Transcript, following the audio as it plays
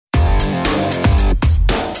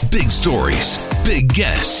stories, big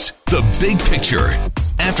guests, the big picture.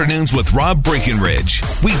 Afternoons with Rob Breckenridge.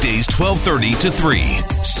 Weekdays 1230 to 3,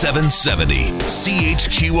 770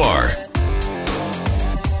 CHQR.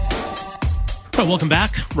 Well, welcome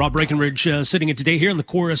back. Rob Breckenridge sitting in today here on the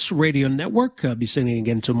Chorus Radio Network. Be sitting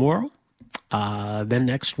again tomorrow, then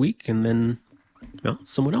next week, and then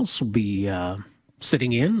someone else will be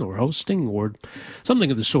sitting in or hosting or something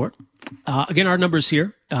of the sort. Again, our numbers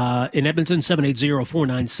here in Edmonton,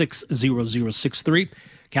 780-496-0063.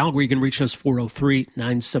 Calgary, you can reach us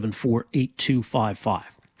 403-974-8255.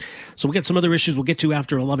 So we got some other issues we'll get to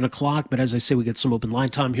after 11 o'clock, but as I say, we get some open line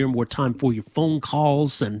time here, more time for your phone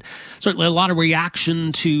calls, and certainly a lot of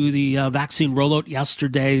reaction to the vaccine rollout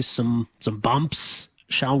yesterday, some bumps,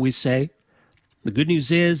 shall we say. The good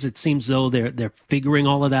news is it seems though they're figuring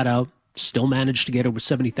all of that out. Still managed to get over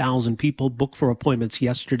 70,000 people booked for appointments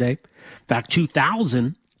yesterday. In fact,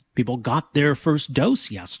 2,000 people got their first dose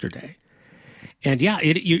yesterday. And yeah,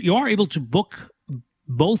 you are able to book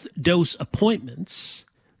both dose appointments.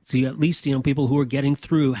 So at least, people who are getting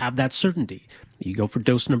through have that certainty. You go for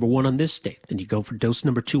dose number 1 on this date, then you go for dose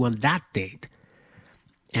number 2 on that date.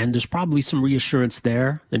 And there's probably some reassurance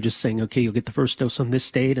there than just saying, okay, you'll get the first dose on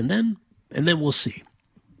this date, and then we'll see.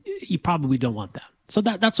 You probably don't want that. So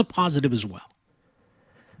that's a positive as well.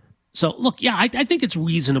 So look, yeah, I think it's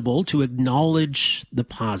reasonable to acknowledge the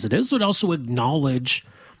positives, but also acknowledge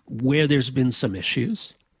where there's been some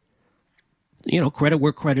issues. Credit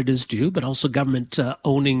where credit is due, but also government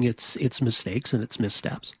owning its mistakes and its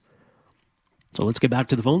missteps. So let's get back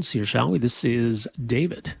to the phones here, shall we? This is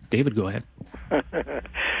David. David, go ahead.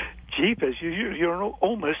 Jeepers, you're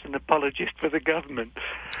almost an apologist for the government.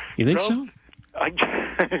 You think so?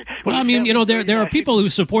 Well, I mean, there are people who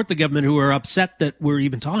support the government who are upset that we're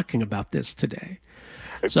even talking about this today.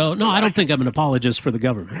 So, no, I don't think I'm an apologist for the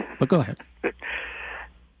government, but go ahead.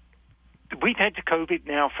 We've had COVID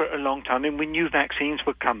now for a long time, and we knew vaccines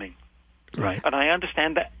were coming. Right. And I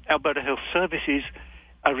understand that Alberta Health Services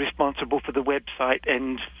are responsible for the website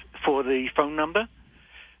and for the phone number.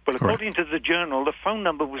 Well, according to the Journal, the phone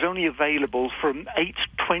number was only available from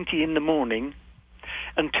 8:20 in the morning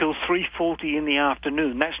until 3:40 in the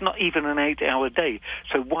afternoon. That's not even an 8-hour day.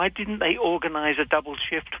 So why didn't they organize a double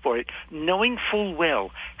shift for it, knowing full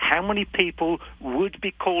well how many people would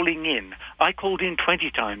be calling in? I called in 20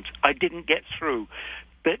 times. I didn't get through.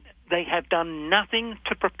 But they have done nothing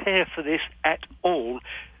to prepare for this at all,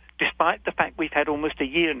 despite the fact we've had almost a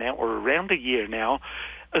year now, or around a year now,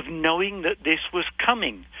 of knowing that this was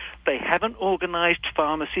coming. They haven't organized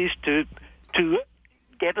pharmacies to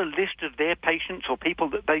get a list of their patients or people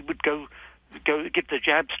that they would go give the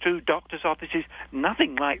jabs to, doctors' offices,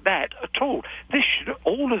 nothing like that at all. This should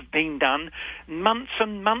all have been done months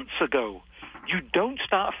and months ago. You don't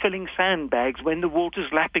start filling sandbags when the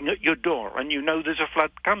water's lapping at your door and you know there's a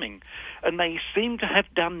flood coming. And they seem to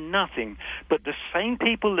have done nothing. But the same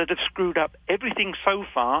people that have screwed up everything so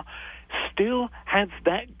far still have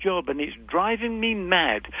that job, and it's driving me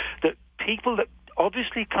mad that people that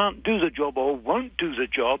obviously can't do the job or won't do the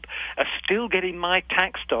job are still getting my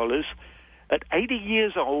tax dollars at 80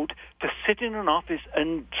 years old to sit in an office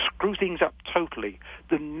and screw things up totally.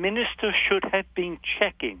 The minister should have been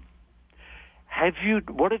checking.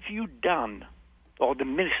 What have you done? Or the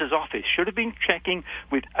minister's office should have been checking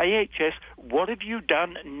with AHS, what have you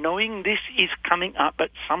done knowing this is coming up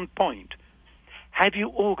at some point? Have you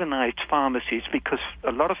organized pharmacies? Because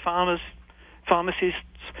a lot of pharmacists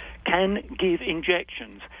can give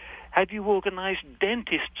injections. Have you organized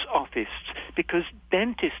dentists' office? Because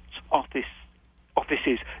dentists'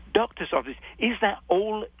 offices, doctors' offices, is that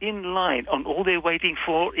all in line? And all they're waiting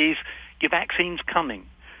for is your vaccine's coming.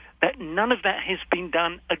 That none of that has been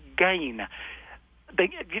done again.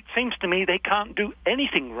 It seems to me they can't do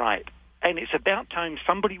anything right. And it's about time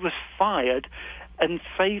somebody was fired and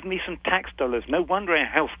saved me some tax dollars. No wonder our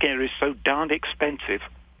healthcare is so darned expensive.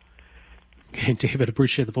 Okay, David,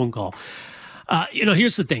 appreciate the phone call.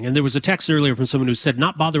 Here's the thing, and there was a text earlier from someone who said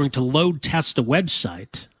not bothering to load test a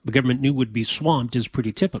website the government knew would be swamped is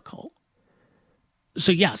pretty typical.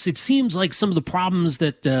 So yes, it seems like some of the problems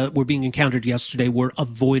that were being encountered yesterday were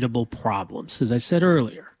avoidable problems. As I said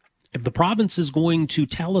earlier, if the province is going to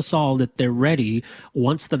tell us all that they're ready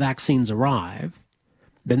once the vaccines arrive,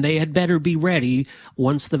 then they had better be ready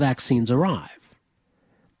once the vaccines arrive.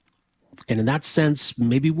 And in that sense,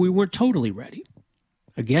 maybe we weren't totally ready.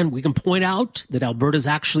 Again, we can point out that Alberta's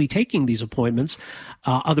actually taking these appointments.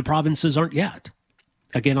 Other provinces aren't yet.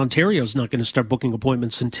 Again, Ontario's not going to start booking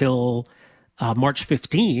appointments until March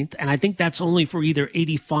 15th, and I think that's only for either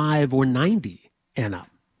 85 or 90 and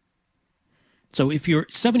up. So if you're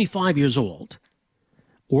 75 years old,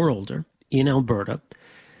 or older in Alberta,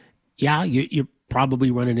 yeah, you're probably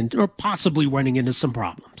running into or possibly running into some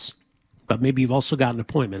problems. But maybe you've also got an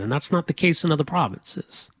appointment, and that's not the case in other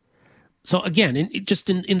provinces. So again,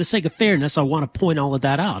 in the sake of fairness, I want to point all of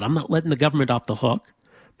that out. I'm not letting the government off the hook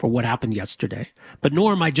for what happened yesterday, but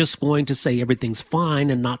nor am I just going to say everything's fine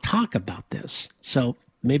and not talk about this. So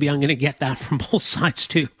maybe I'm going to get that from both sides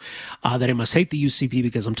too, that I must hate the UCP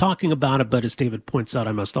because I'm talking about it, but as David points out,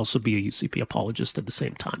 I must also be a UCP apologist at the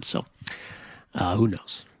same time. So who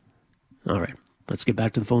knows? All right, let's get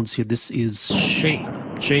back to the phones here. This is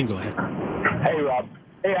Shane. Shane, go ahead. Hey, Rob.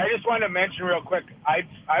 Hey, I just wanted to mention real quick,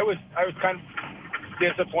 I was kind of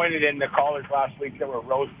disappointed in the callers last week that were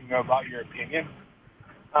roasting about your opinion.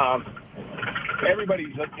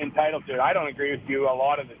 Everybody's entitled to it. I don't agree with you a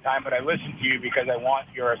lot of the time, but I listen to you because I want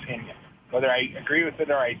your opinion, whether I agree with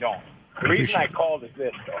it or I don't. The reason I called is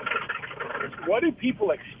this, though. What do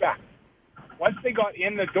people expect? Once they got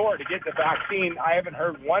in the door to get the vaccine, I haven't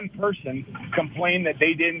heard one person complain that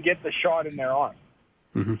they didn't get the shot in their arm.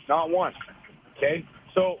 Mm-hmm. Not one. Okay?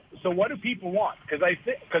 So what do people want?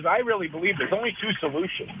 Because I really believe there's only two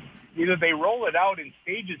solutions. Either they roll it out in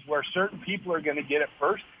stages where certain people are going to get it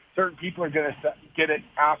first, certain people are going to get it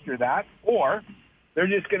after that, or they're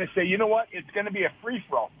just going to say, you know what, it's going to be a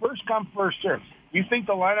free-for-all. First come, first serve. You think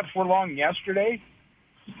the lineups were long yesterday?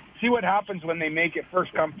 See what happens when they make it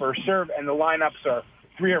first come, first serve, and the lineups are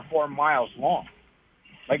 3 or 4 miles long.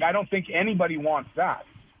 Like, I don't think anybody wants that.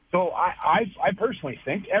 So I personally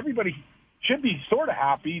think everybody should be sort of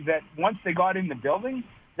happy that once they got in the building,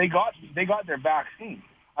 they got their vaccine.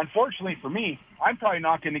 Unfortunately for me, I'm probably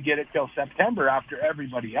not going to get it till September after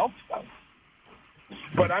everybody else does.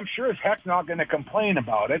 But I'm sure as heck not going to complain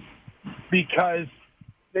about it because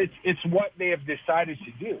it's what they have decided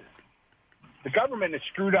to do. The government has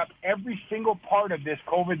screwed up every single part of this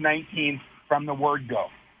COVID-19 from the word go.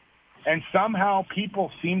 And somehow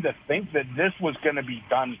people seem to think that this was going to be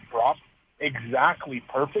done exactly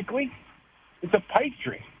perfectly. It's a pipe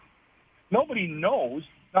dream. Nobody knows.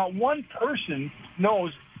 Not one person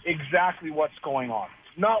knows exactly what's going on.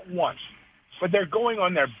 Not one. But they're going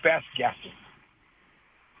on their best guessing.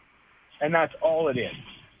 And that's all it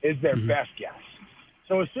is their best guess.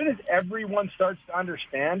 So as soon as everyone starts to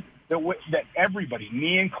understand that everybody,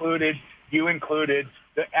 me included, you included,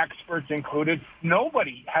 the experts included,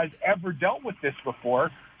 nobody has ever dealt with this before.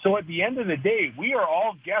 So at the end of the day, we are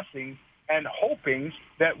all guessing and hoping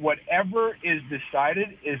that whatever is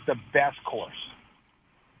decided is the best course.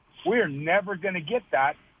 We're never going to get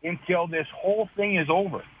that until this whole thing is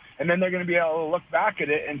over. And then they're going to be able to look back at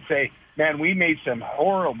it and say, man, we made some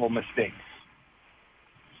horrible mistakes.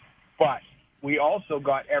 But we also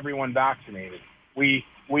got everyone vaccinated. We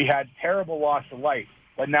had terrible loss of life,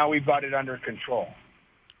 but now we've got it under control.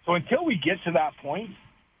 So until we get to that point,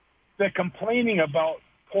 the complaining about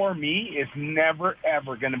poor me is never,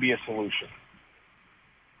 ever going to be a solution.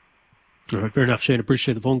 All right, fair enough, Shane.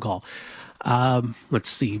 Appreciate the phone call. Let's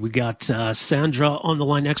see. We got Sandra on the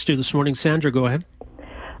line next to you this morning. Sandra, go ahead.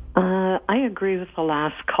 I agree with the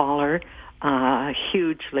last caller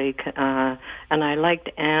hugely, and I liked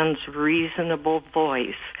Anne's reasonable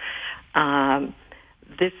voice.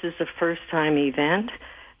 This is a first-time event,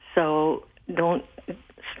 so don't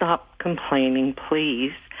stop complaining,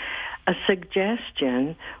 please. A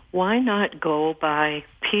suggestion, why not go by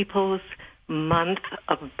people's month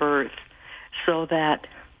of birth so that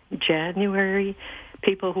January,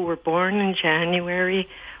 people who were born in January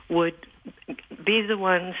would be the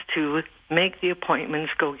ones to make the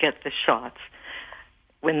appointments, go get the shots.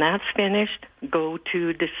 When that's finished, go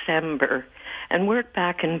to December and work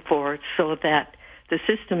back and forth so that the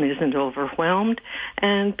system isn't overwhelmed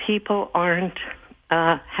and people aren't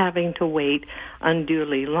having to wait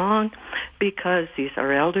unduly long because these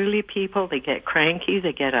are elderly people. They get cranky.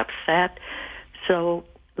 They get upset. So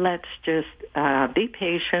let's just be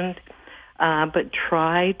patient, but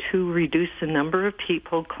try to reduce the number of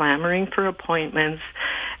people clamoring for appointments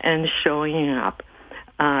and showing up.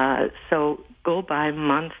 So go by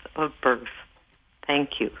month of birth.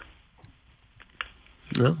 Thank you.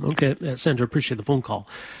 Well, okay, Sandra, appreciate the phone call.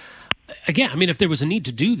 Again, I mean, if there was a need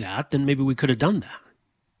to do that, then maybe we could have done that.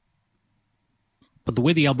 But the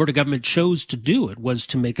way the Alberta government chose to do it was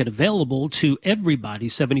to make it available to everybody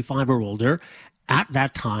 75 or older at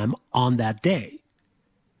that time on that day.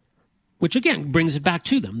 Which, again, brings it back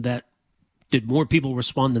to them that did more people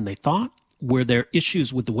respond than they thought? Were there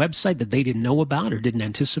issues with the website that they didn't know about or didn't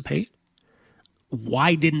anticipate?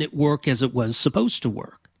 Why didn't it work as it was supposed to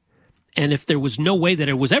work? And if there was no way that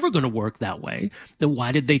it was ever going to work that way, then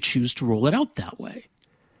why did they choose to roll it out that way?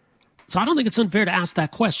 So I don't think it's unfair to ask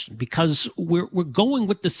that question because we're going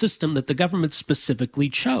with the system that the government specifically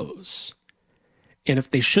chose. And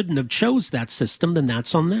if they shouldn't have chose that system, then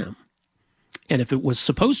that's on them. And if it was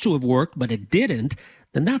supposed to have worked, but it didn't,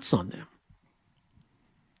 then that's on them.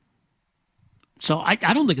 So I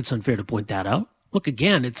don't think it's unfair to point that out. Look,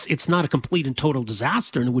 again, it's not a complete and total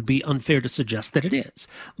disaster, and it would be unfair to suggest that it is.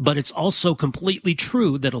 But it's also completely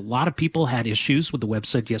true that a lot of people had issues with the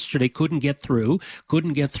website yesterday, couldn't get through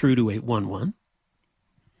to 811.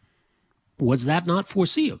 Was that not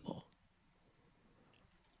foreseeable?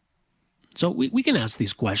 So we can ask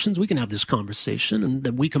these questions, we can have this conversation,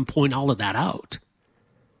 and we can point all of that out.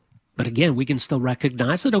 But again, we can still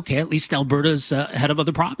recognize that, okay, at least Alberta's ahead of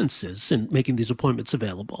other provinces in making these appointments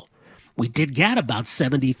available. We did get about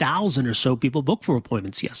 70,000 or so people booked for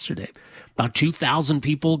appointments yesterday. About 2,000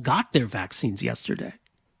 people got their vaccines yesterday.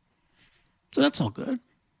 So that's all good.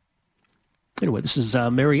 Anyway, this is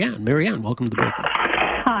Marianne. Marianne, welcome to the break.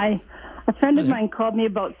 Hi. A friend of mine called me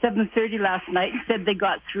about 7:30 last night and said they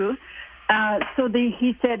got through.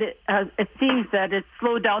 He said it seems that it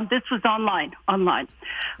slowed down. This was online.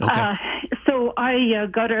 Okay. So I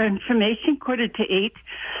got our information 7:45.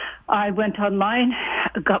 I went online,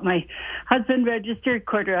 got my husband registered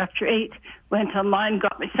 8:15, went online,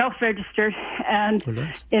 got myself registered, and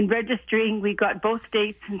in registering we got both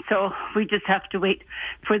dates, and so we just have to wait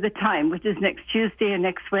for the time, which is next Tuesday and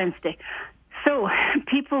next Wednesday. So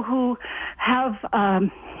people who have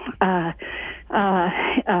online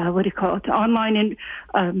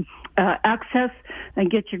access and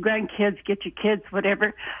get your grandkids, get your kids,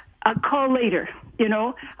 whatever. Call later.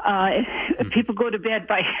 People go to bed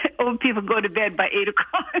by old people go to bed by 8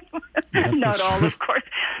 o'clock. Not all, of course,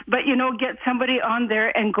 but get somebody on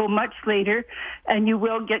there and go much later, and you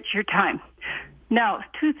will get your time. Now,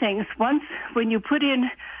 two things. Once, when you put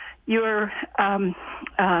in your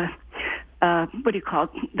the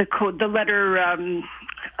code, the letter,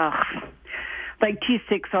 like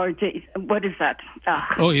T6 or J, what is that?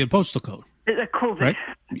 Postal code. The COVID. Right?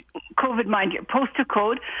 COVID, mind you, postal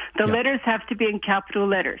code, the letters have to be in capital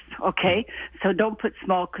letters, okay? So don't put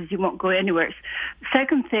small because you won't go anywhere.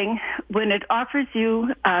 Second thing, when it offers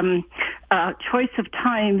you choice of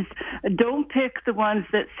times, don't pick the ones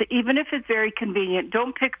that, even if it's very convenient,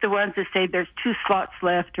 don't pick the ones that say there's 2 slots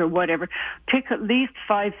left or whatever. Pick at least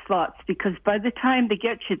 5 slots because by the time they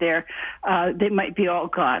get you there, they might be all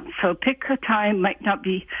gone. So pick a time, might not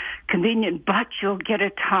be convenient, but you'll get a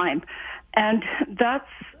time. And that's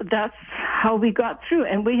how we got through.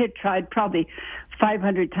 And we had tried probably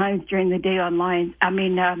 500 times during the day online.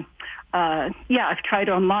 I've tried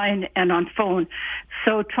online and on phone.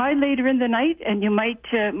 So try later in the night, and you might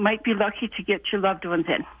be lucky to get your loved ones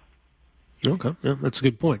in. Okay, yeah, that's a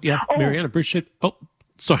good point. Yeah, Marianne, appreciate. Oh,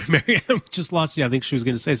 sorry, Marianne, just lost you. I think she was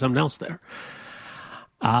going to say something else there.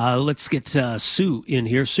 Let's get Sue in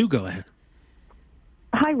here. Sue, go ahead.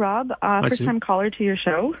 Hi, Rob. First-time caller to your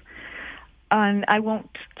show. I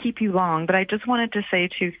won't keep you long, but I just wanted to say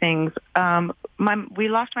 2 things. We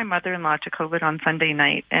lost my mother-in-law to COVID on Sunday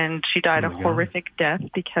night, and she died a horrific death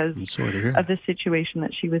because of the situation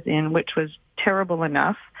that she was in, which was terrible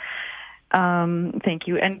enough. Thank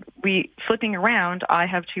you. And flipping around, I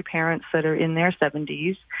have 2 parents that are in their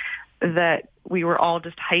 70s that we were all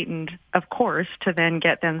just heightened, of course, to then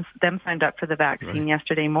get them signed up for the vaccine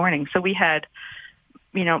yesterday morning. So we had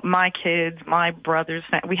my kids, my brothers,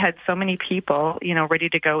 we had so many people, ready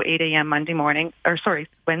to go 8 a.m. Wednesday morning,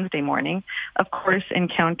 of course,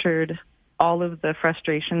 encountered all of the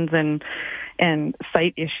frustrations and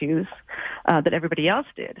site issues that everybody else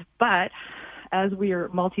did. But as we are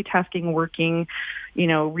multitasking, working,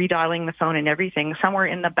 redialing the phone and everything, somewhere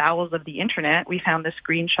in the bowels of the internet, we found the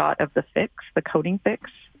screenshot of the fix, the coding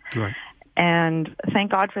fix. Right. And thank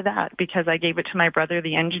God for that, because I gave it to my brother,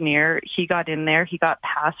 the engineer. He got in there. He got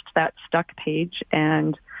past that stuck page,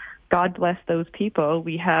 and God bless those people.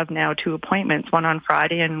 We have now 2 appointments, one on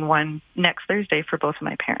Friday and one next Thursday for both of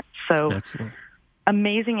my parents. So excellent.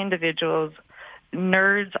 Amazing individuals.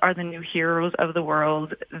 Nerds are the new heroes of the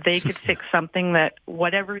world. They could fix something that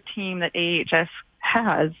whatever team that AHS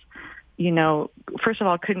has, first of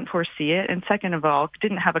all, couldn't foresee it, and second of all,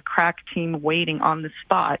 didn't have a crack team waiting on the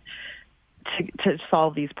spot to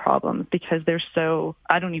solve these problems, because they're so,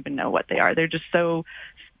 I don't even know what they are. They're just so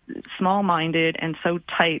small-minded and so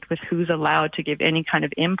tight with who's allowed to give any kind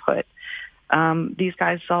of input. These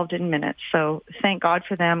guys solved it in minutes. So thank God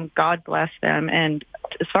for them. God bless them. And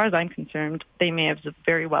as far as I'm concerned, they may have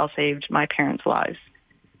very well saved my parents' lives.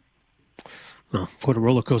 Well, quite a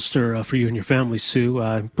roller coaster for you and your family, Sue.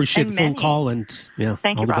 I appreciate the phone call, and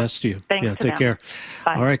Thank all you, the Rob. best to you. Thanks take care.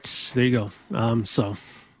 Bye. All right, there you go. So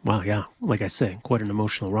Wow, yeah. Like I say, quite an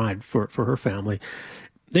emotional ride for her family.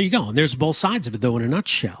 There you go. And there's both sides of it, though, in a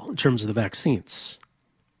nutshell, in terms of the vaccines.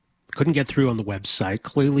 Couldn't get through on the website.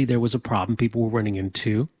 Clearly, there was a problem people were running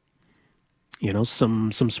into. You know,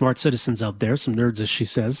 some smart citizens out there, some nerds, as she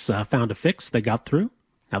says, found a fix. They got through.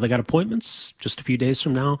 Now they got appointments. Just a few days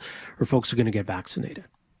from now, her folks are going to get vaccinated.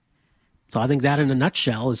 So I think that, in a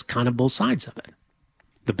nutshell, is kind of both sides of it.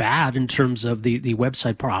 The bad in terms of the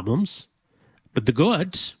website problems, but the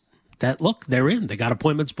good that, look, they're in. They got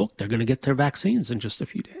appointments booked. They're going to get their vaccines in just a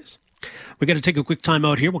few days. We're going to take a quick time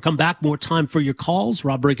out here. We'll come back. More time for your calls.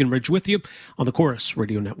 Rob Breckenridge with you on the Chorus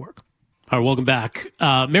Radio Network. All right, welcome back.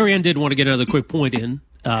 Marianne did want to get another quick point in.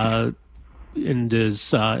 There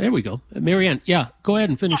we go. Marianne, yeah, go ahead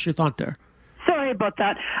and finish your thought there. Sorry about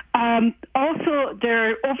that. Also,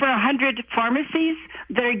 there are over 100 pharmacies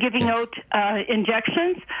that are giving out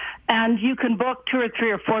injections, and you can book 2 or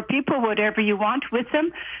 3 or 4 people, whatever you want, with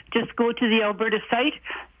them. Just go to the Alberta site,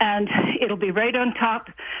 and it'll be right on top,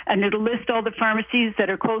 and it'll list all the pharmacies that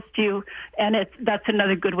are close to you, and that's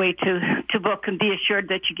another good way to book and be assured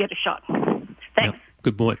that you get a shot. Thanks. Yep.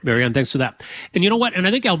 Good point, Marianne. Thanks for that. And you know what? And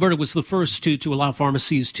I think Alberta was the first to allow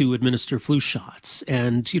pharmacies to administer flu shots.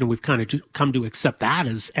 And, you know, we've kind of come to accept that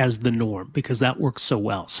as the norm because that works so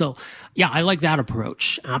well. So, yeah, I like that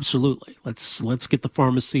approach. Absolutely. Let's get the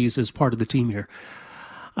pharmacies as part of the team here.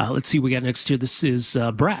 Let's see what we got next here. This is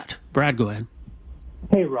Brad. Brad, go ahead.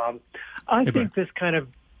 Hey, Rob. I think this kind of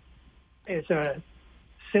is a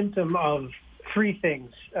symptom of 3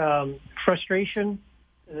 things. Frustration.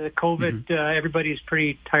 The COVID, everybody's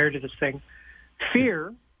pretty tired of this thing.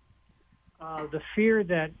 Fear, the fear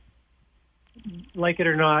that, like it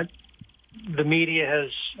or not, the media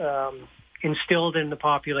has instilled in the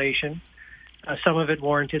population, some of it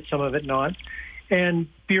warranted, some of it not, and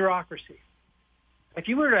bureaucracy. If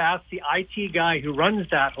you were to ask the IT guy who runs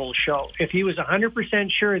that whole show, if he was 100%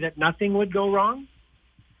 sure that nothing would go wrong,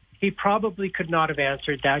 he probably could not have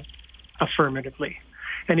answered that affirmatively.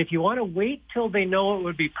 And if you want to wait till they know it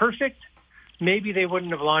would be perfect, maybe they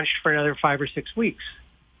wouldn't have launched for another 5 or 6 weeks.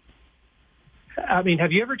 I mean,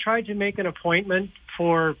 have you ever tried to make an appointment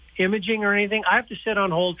for imaging or anything? I have to sit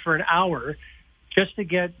on hold for an hour just to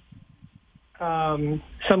get some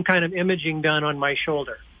kind of imaging done on my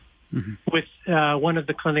shoulder with one of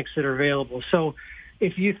the clinics that are available. So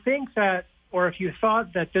if you think that, or if you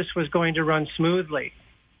thought that this was going to run smoothly,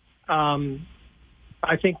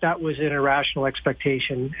 I think that was an irrational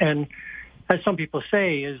expectation. And as some people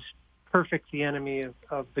say, is perfect the enemy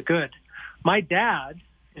of the good. My dad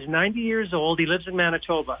is 90 years old. He lives in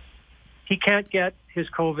Manitoba. He can't get his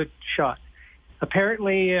COVID shot.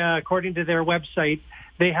 Apparently, according to their website,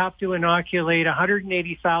 they have to inoculate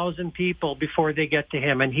 180,000 people before they get to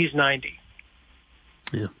him, and he's 90.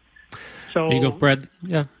 Yeah. So there you go, Brad.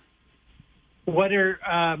 Yeah.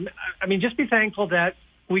 Just be thankful that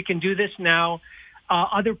we can do this now.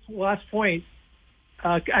 Last point,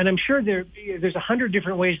 and I'm sure there's 100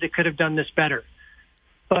 different ways they could have done this better.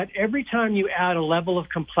 But every time you add a level of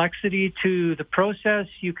complexity to the process,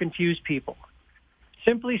 you confuse people.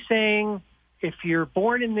 Simply saying, if you're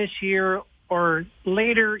born in this year or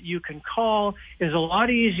later, you can call is a lot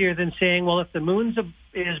easier than saying, well, if the moon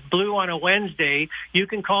is blue on a Wednesday, you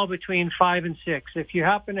can call between 5 and 6. If you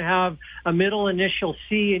happen to have a middle initial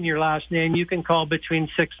C in your last name, you can call between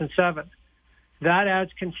 6 and 7. That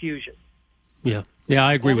adds confusion. Yeah,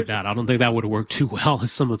 I agree with that. I don't think that would have worked too well,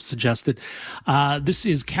 as some have suggested. This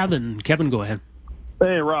is Kevin. Kevin, go ahead.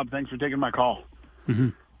 Hey, Rob. Thanks for taking my call.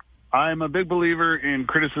 I'm a big believer in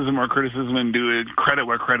criticism where criticism is due, credit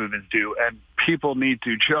where credit is due, and people need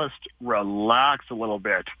to just relax a little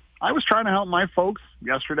bit. I was trying to help my folks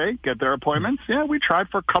yesterday get their appointments. Yeah, we tried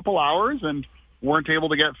for a couple hours and weren't able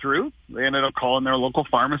to get through. They ended up calling their local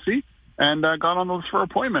pharmacy and got on those for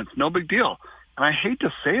appointments. No big deal. And I hate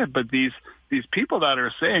to say it, but these people that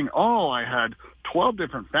are saying, oh, I had 12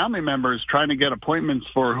 different family members trying to get appointments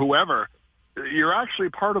for whoever, you're actually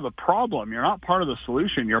part of the problem. You're not part of the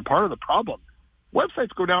solution. You're part of the problem.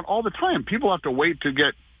 Websites go down all the time. People have to wait to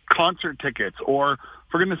get concert tickets, or,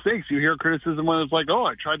 for goodness sakes, you hear criticism when it's like, oh,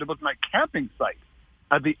 I tried to book my camping site.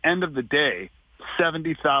 At the end of the day,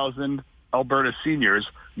 70,000 Alberta seniors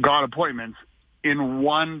got appointments in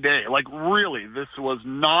one day. Like, really, this was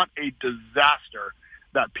not a disaster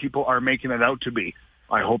that people are making it out to be.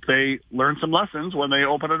 I hope they learn some lessons when they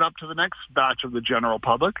open it up to the next batch of the general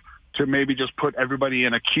public to maybe just put everybody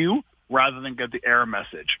in a queue rather than get the error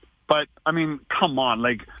message. But, I mean, come on,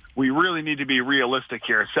 like, we really need to be realistic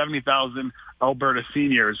here. 70,000 Alberta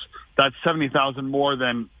seniors, that's 70,000 more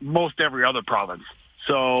than most every other province.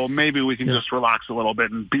 So maybe we can just relax a little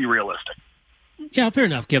bit and be realistic. Yeah, fair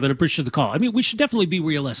enough, Kevin. I appreciate the call. I mean, we should definitely be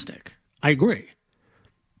realistic. I agree.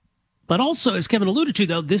 But also, as Kevin alluded to,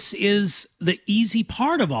 though, this is the easy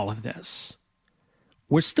part of all of this.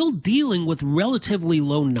 We're still dealing with relatively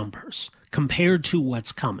low numbers compared to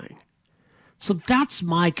what's coming. So that's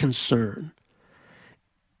my concern.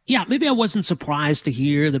 Yeah, maybe I wasn't surprised to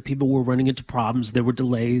hear that people were running into problems. There were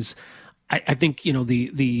delays. I think, you know,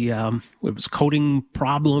 it was coding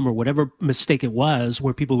problem or whatever mistake it was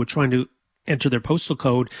where people were trying to enter their postal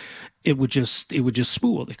code, it would just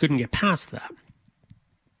spool. They couldn't get past that.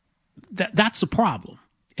 That's a problem.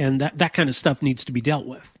 And that kind of stuff needs to be dealt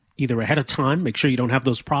with, either ahead of time, make sure you don't have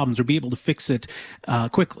those problems, or be able to fix it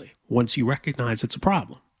quickly once you recognize it's a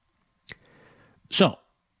problem. So,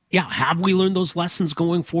 yeah, have we learned those lessons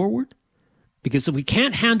going forward? Because if we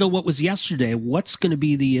can't handle what was yesterday, what's going to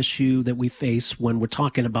be the issue that we face when we're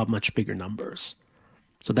talking about much bigger numbers?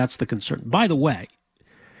 So that's the concern. By the way,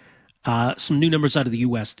 some new numbers out of the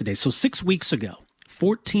U.S. today. So 6 weeks ago,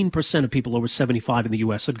 14% of people over 75 in the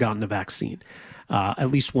U.S. had gotten a vaccine,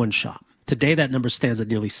 at least one shot. Today, that number stands at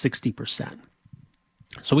nearly 60%.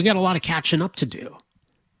 So we got a lot of catching up to do.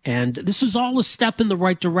 And this is all a step in the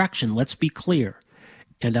right direction, let's be clear.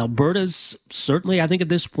 And Alberta's certainly, I think at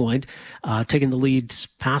this point, taking the lead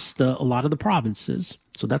past a lot of the provinces.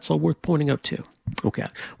 So that's all worth pointing out too. Okay,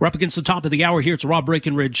 we're up against the top of the hour here. It's Rob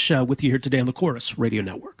Breckenridge with you here today on the Chorus Radio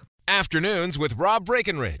Network. Afternoons with Rob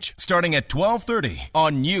Breckenridge, starting at 12:30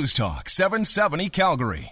 on News Talk 770 Calgary.